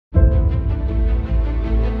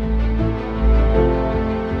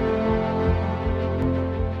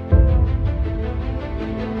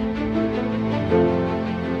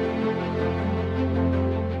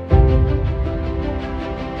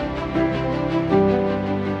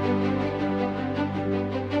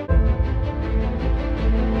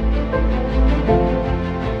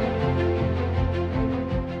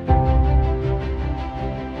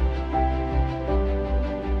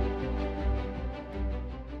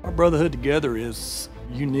Our brotherhood together is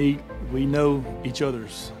unique. We know each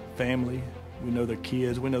other's family. We know their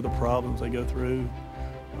kids. We know the problems they go through.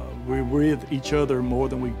 We're with each other more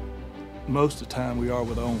than most of the time we are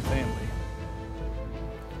with our own family.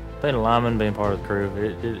 Being a lineman, being part of the crew,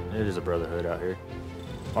 it is a brotherhood out here.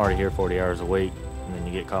 Already here 40 hours a week, and then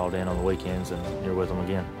you get called in on the weekends and you're with them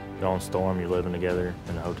again. Go on storm, you're living together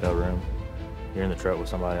in a hotel room. You're in the truck with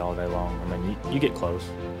somebody all day long. I mean, you get close.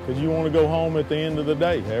 Because you want to go home at the end of the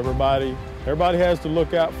day. Everybody has to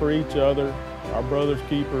look out for each other. Our brother's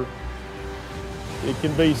keeper. It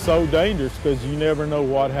can be so dangerous because you never know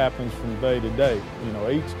what happens from day to day. You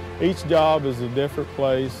know, each job is a different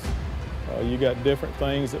place. You got different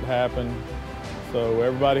things that happen. So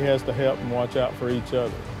everybody has to help and watch out for each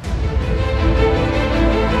other.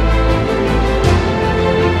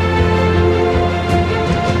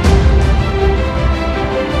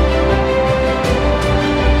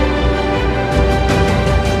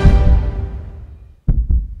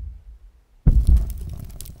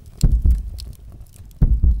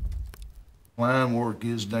 Line work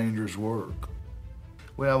is dangerous work.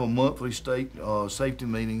 We have a monthly safety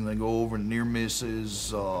meeting. They go over near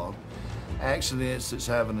misses, accidents that's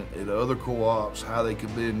happening at other co-ops, how they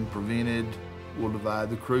could be prevented. We'll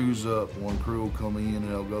divide the crews up. One crew will come in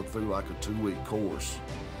and they'll go through like a 2-week course.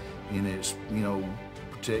 And it's, you know,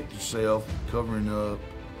 protect yourself, covering up,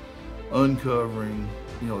 uncovering,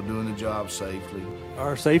 you know, doing the job safely.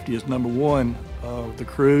 Our safety is number one. The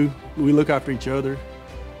crew, we look after each other.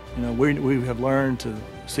 You know, we have learned to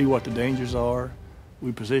see what the dangers are.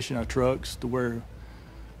 We position our trucks to where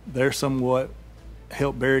they're somewhat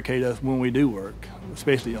help barricade us when we do work,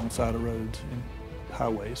 especially on side of roads and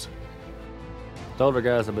highways. The older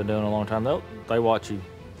guys have been doing it a long time. They watch you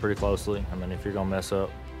pretty closely. I mean, if you're gonna mess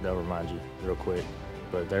up, they'll remind you real quick.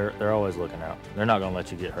 But they're always looking out. They're not gonna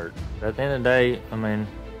let you get hurt. At the end of the day, I mean,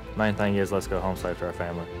 main thing is let's go home safe to our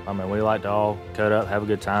family. I mean, we like to all cut up, have a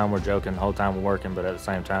good time. We're joking the whole time we're working, but at the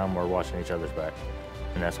same time, we're watching each other's back.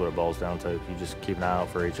 And that's what it boils down to. You just keep an eye out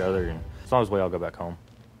for each other, and as long as we all go back home.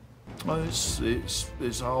 Well,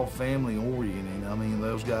 it's all family oriented. I mean,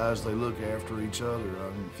 those guys, they look after each other. I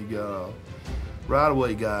mean, if you got a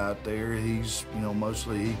right-of-way guy out there, he's, you know,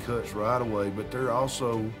 mostly he cuts right-of-way, but they're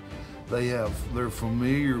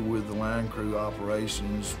familiar with the line crew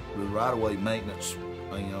operations, the right-of-way maintenance.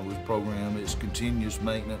 You know, this program is continuous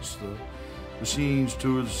maintenance. The machines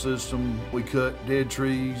tour the system. We cut dead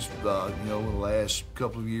trees. You know, in the last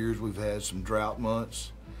couple of years, we've had some drought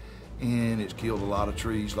months, and it's killed a lot of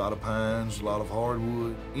trees, a lot of pines, a lot of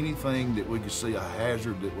hardwood. Anything that we could see a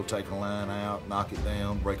hazard that will take a line out, knock it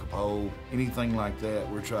down, break a pole, anything like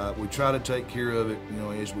that, we try to take care of it, you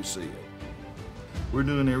know, as we see it. We're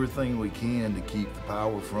doing everything we can to keep the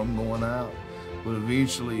power from going out. But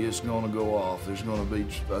eventually it's going to go off. There's going to be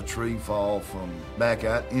a tree fall from back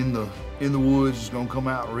out in the woods. It's going to come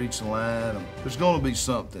out and reach the line. And there's going to be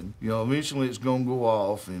something. You know, eventually it's going to go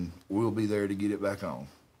off, and we'll be there to get it back on.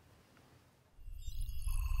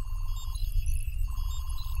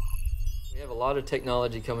 We have a lot of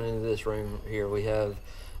technology coming into this room here. We have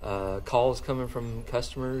calls coming from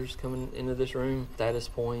customers coming into this room, status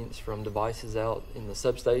points from devices out in the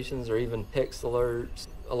substations, or even text alerts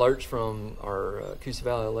from our Coosa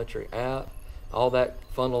Valley Electric app. All that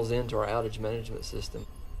funnels into our outage management system.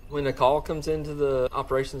 When a call comes into the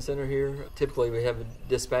operations center here, typically we have a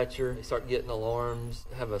dispatcher. They start getting alarms,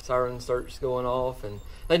 have a siren search going off, and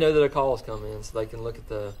they know that a call has come in, so they can look at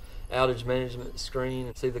the outage management screen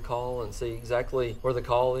and see the call and see exactly where the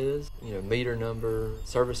call is, you know, meter number,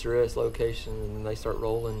 service arrest location, and then they start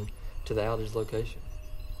rolling to the outage location.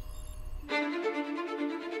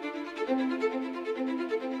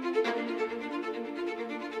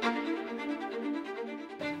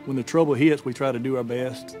 When the trouble hits, we try to do our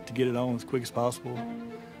best to get it on as quick as possible.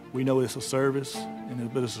 We know it's a service,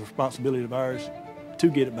 but it's a responsibility of ours to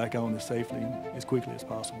get it back on as safely and as quickly as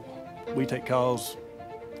possible. We take calls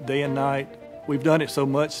day and night. We've done it so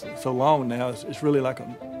much, so long now, it's really like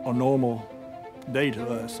a normal day to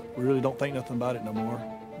us. We really don't think nothing about it no more.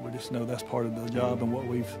 We just know that's part of the job and what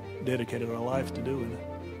we've dedicated our lives to doing.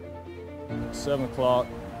 At 7 o'clock,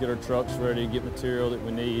 get our trucks ready, get material that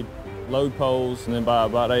we need, load poles, and then by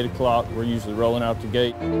about 8 o'clock, we're usually rolling out the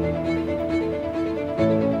gate.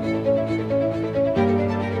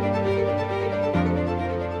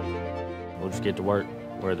 We'll just get to work,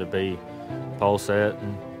 whether it be pole set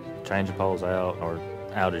and changing poles out, or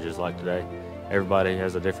outages like today. Everybody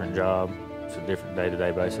has a different job. It's a different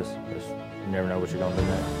day-to-day basis. You never know what you're going to do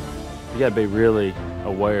next. You got to be really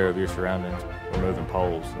aware of your surroundings. We're moving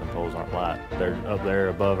poles, and the poles aren't light. They're up there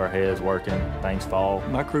above our heads working. Things fall.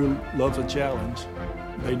 My crew loves a challenge.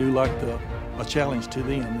 They do like a challenge to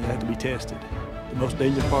them. They have to be tested. The most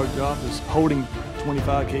dangerous part of the job is holding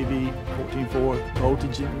 25 kV, 14.4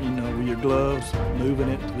 voltage, with your gloves, moving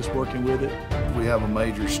it, just working with it. If we have a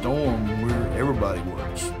major storm, everybody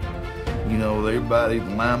works. Everybody,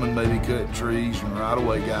 the linemen may be cutting trees, and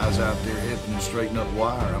right-of-way guys out there helping to straighten up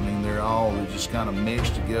wire. I mean, they're just kind of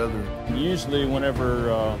meshed together. Usually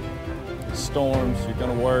whenever storms, you're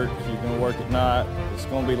going to work at night, it's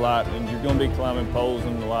going to be lightning, you're going to be climbing poles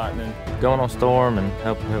in the lightning. Going on storm and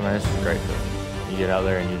helping him, man, it's just great. You get out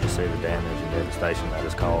there and you just see the damage and devastation that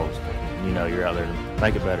is caused. You're out there to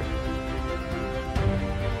make it better.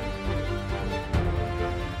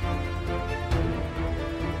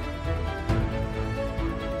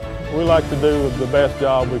 We like to do the best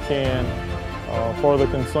job we can for the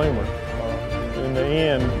consumer. In the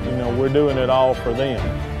end, we're doing it all for them.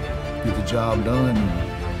 Get the job done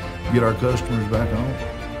and get our customers back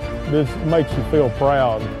on. This makes you feel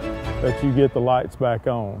proud that you get the lights back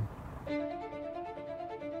on.